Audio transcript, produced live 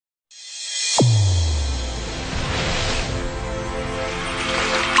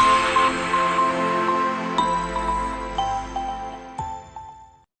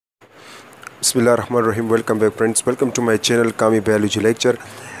Bismillahirrahmanirrahim. Welcome back, friends. Welcome to my channel Kami Biology Lecture.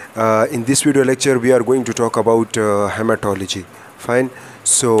 In this video lecture we are going to talk about hematology. Fine.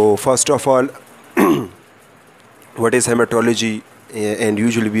 So first of all, what is hematology? And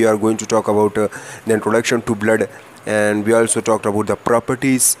usually we are going to talk about the introduction to blood, and we also talked about the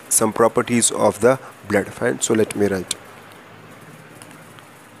properties, some properties of the blood. Fine. So let me write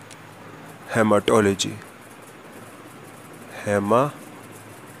hematology.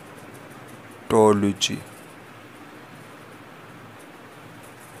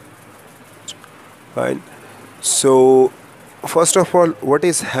 Fine. So first of all, what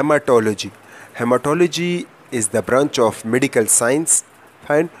is hematology? Hematology is the branch of medical science,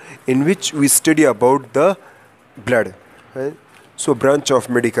 fine, in which we study about the blood. Fine. So branch of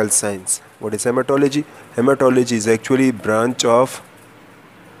medical science. What is hematology? Hematology is actually branch of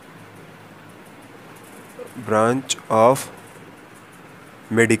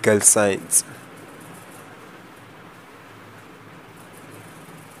medical science.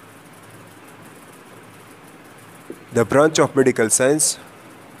 The branch of medical science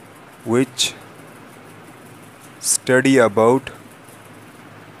which study about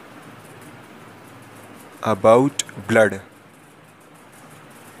blood.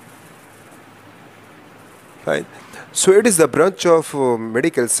 Fine. So it is the branch of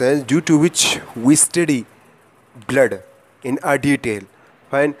medical science due to which we study blood in a detail.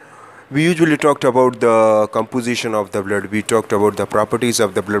 Fine. We usually talked about the composition of the blood, we talked about the properties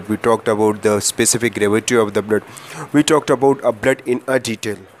of the blood, we talked about the specific gravity of the blood, we talked about a blood in a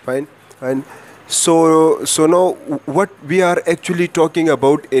detail. Fine. And so now what we are actually talking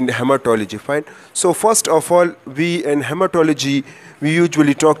about in hematology. Fine. So first of all, we in hematology we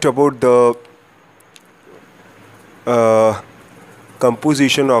usually talked about the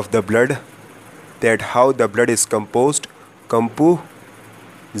composition of the blood, that how the blood is composed, composition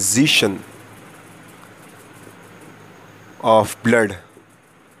of blood.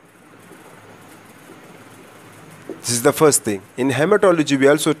 This is the first thing. In hematology we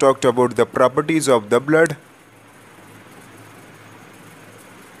also talked about the properties of the blood,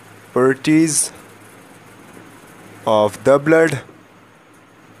 properties of the blood,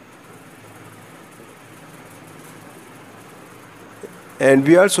 and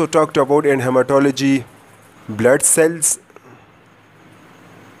we also talked about in hematology blood cells.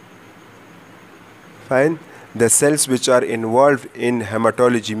 Fine. The cells which are involved in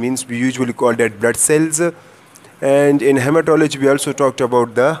hematology means we usually call that blood cells. And in hematology we also talked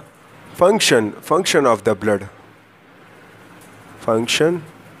about the function of the blood, function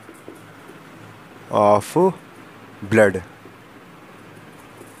of blood.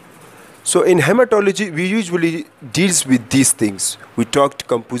 So in hematology we usually deals with these things. We talked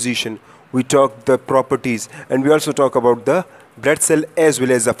composition, we talked the properties, and we also talk about the blood cell as well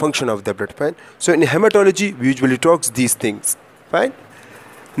as the function of the blood. Fine. So in hematology we usually talks these things. Fine.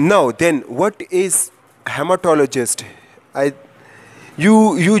 Now then, what is hematologist?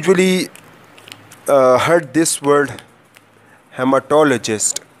 You usually heard this word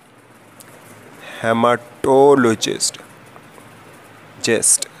hematologist.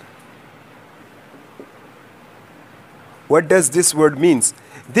 Just. What does this word means?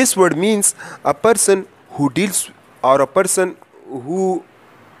 This word means a person who deals, or a person who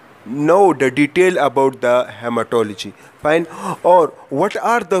know the detail about the hematology. Fine. Or what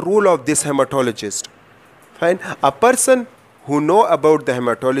are the role of this hematologist? Fine. A person who know about the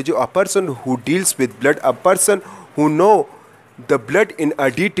hematology, a person who deals with blood, a person who know the blood in a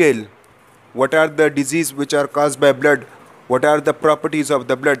detail. What are the diseases which are caused by blood? What are the properties of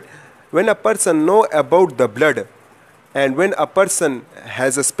the blood? When a person know about the blood, and when a person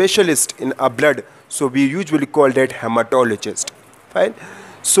has a specialist in a blood, so we usually call that hematologist. Fine.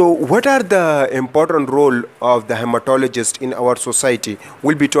 So what are the important role of the hematologist in our society?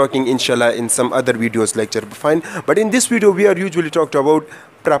 We'll be talking inshallah in some other videos lecture. Fine. But in this video we are usually talked about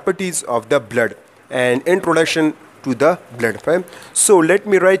properties of the blood and introduction to the blood. Fine. So let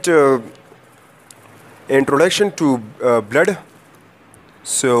me write introduction to blood.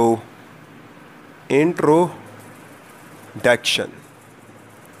 So introduction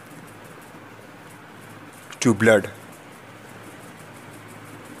to blood.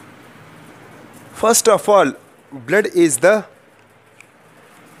 First of all, blood is the,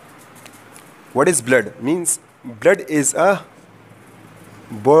 what is blood? Means blood is a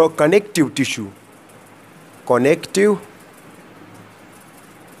connective tissue. Connective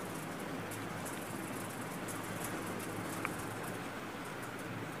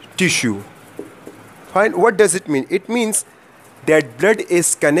tissue. Fine. What does it mean? It means that blood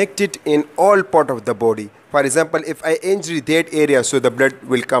is connected in all part of the body. For example, if I injury that area, so the blood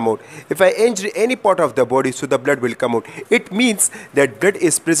will come out. If I injury any part of the body, so the blood will come out. It means that blood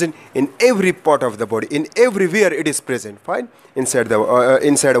is present in every part of the body, in everywhere it is present. Fine, inside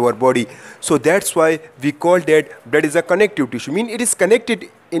our body. So that's why we call that blood is a connective tissue. Mean it is connected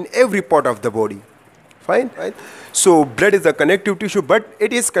in every part of the body. Fine. Fine. So blood is a connective tissue, but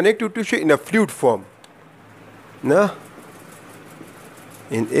it is connective tissue in a fluid form. No?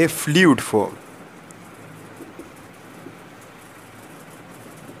 In a fluid form.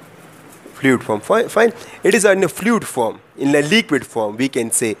 Fluid form. Fine, fine. It is in a fluid form, in a liquid form, we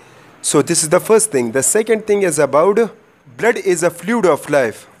can say. So this is the first thing. The second thing is about blood is a fluid of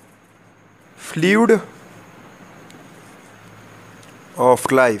life. Fluid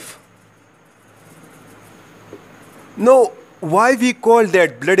of life. Now, why we call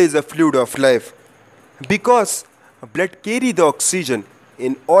that blood is a fluid of life? Because blood carry the oxygen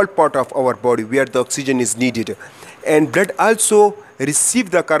in all part of our body where the oxygen is needed, and blood also receive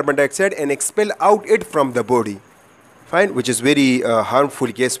the carbon dioxide and expel out it from the body. Fine, which is very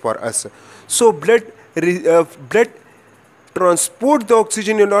harmful gas for us. So blood transport the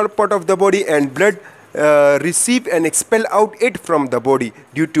oxygen in all part of the body, and blood receive and expel out it from the body,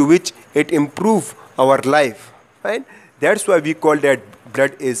 due to which it improve our life. Fine, that's why we call that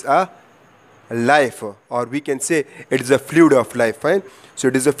blood is a life, or we can say it is a fluid of life. Fine, so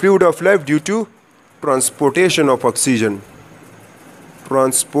it is a fluid of life due to transportation of oxygen.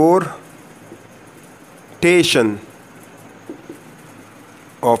 Transportation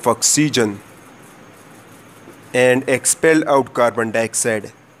of oxygen and expel out carbon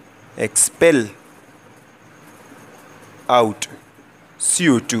dioxide. Expel out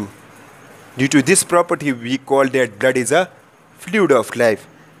CO2. Due to this property, we call that blood is a fluid of life.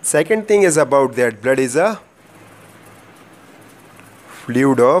 Second thing is about that blood is a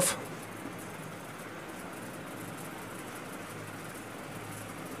fluid of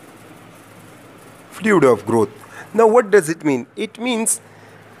growth. Now what does it mean? It means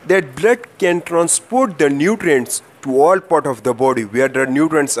that blood can transport the nutrients to all part of the body where the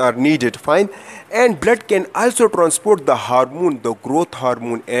nutrients are needed. Fine, and blood can also transport the hormone, the growth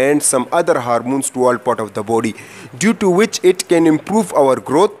hormone, and some other hormones to all part of the body, due to which it can improve our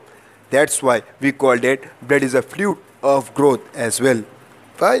growth. That's why we call that blood is a fluid of growth as well.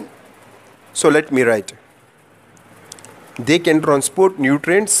 Fine, so let me write. They can transport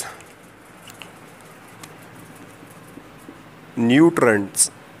nutrients from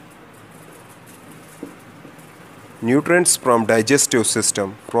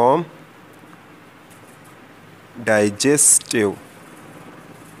digestive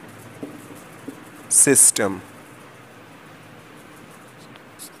system,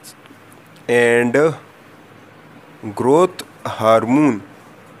 and growth hormone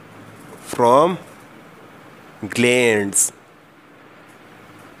from glands.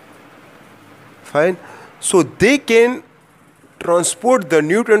 Fine, so they can transport the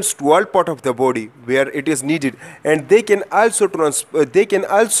nutrients to all part of the body where it is needed, and they can also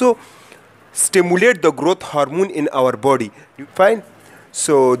stimulate the growth hormone in our body. Fine,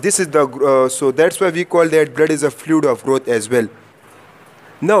 so this is the so that's why we call that blood is a fluid of growth as well.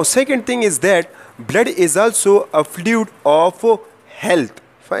 Now second thing is that blood is also a fluid of health.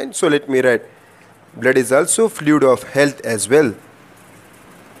 Fine, so let me write, blood is also fluid of health as well.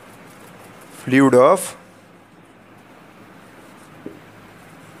 Fluid of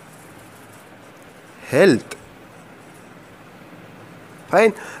health.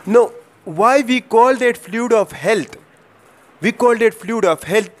 Fine. Now, why we call that fluid of health? We call that fluid of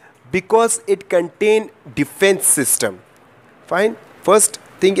health because it contain defense system. Fine. First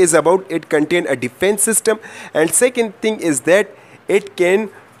thing is about it contain a defense system, and second thing is that it can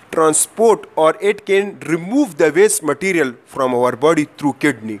transport or it can remove the waste material from our body through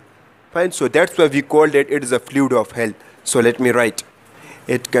kidney. Fine. So that's why we call that it is a fluid of health. So let me write.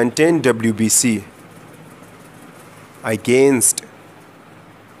 It contain WBC against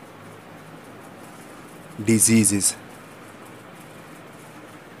diseases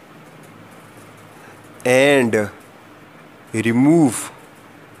and remove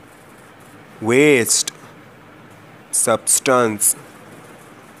waste substance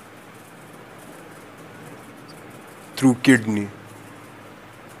through kidney.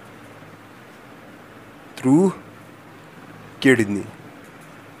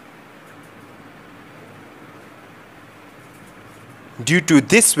 Due to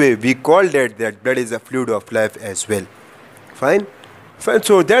this way, we call that blood is a fluid of life as well. Fine. Fine.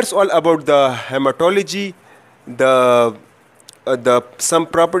 So that's all about the hematology, some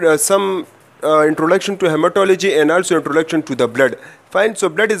introduction to hematology and also introduction to the blood. Fine. So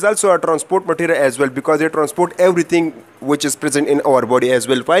blood is also a transport material as well, because they transport everything which is present in our body as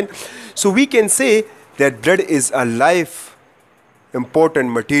well. Fine. So we can say that blood is a life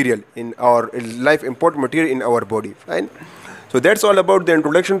important material in our body. Fine. So that's all about the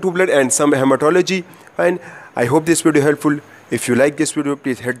introduction to blood and some hematology. Fine. I hope this video helpful. If you like this video,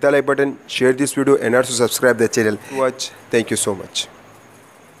 please hit the like button, share this video and also subscribe the channel. Watch. Thank you so much.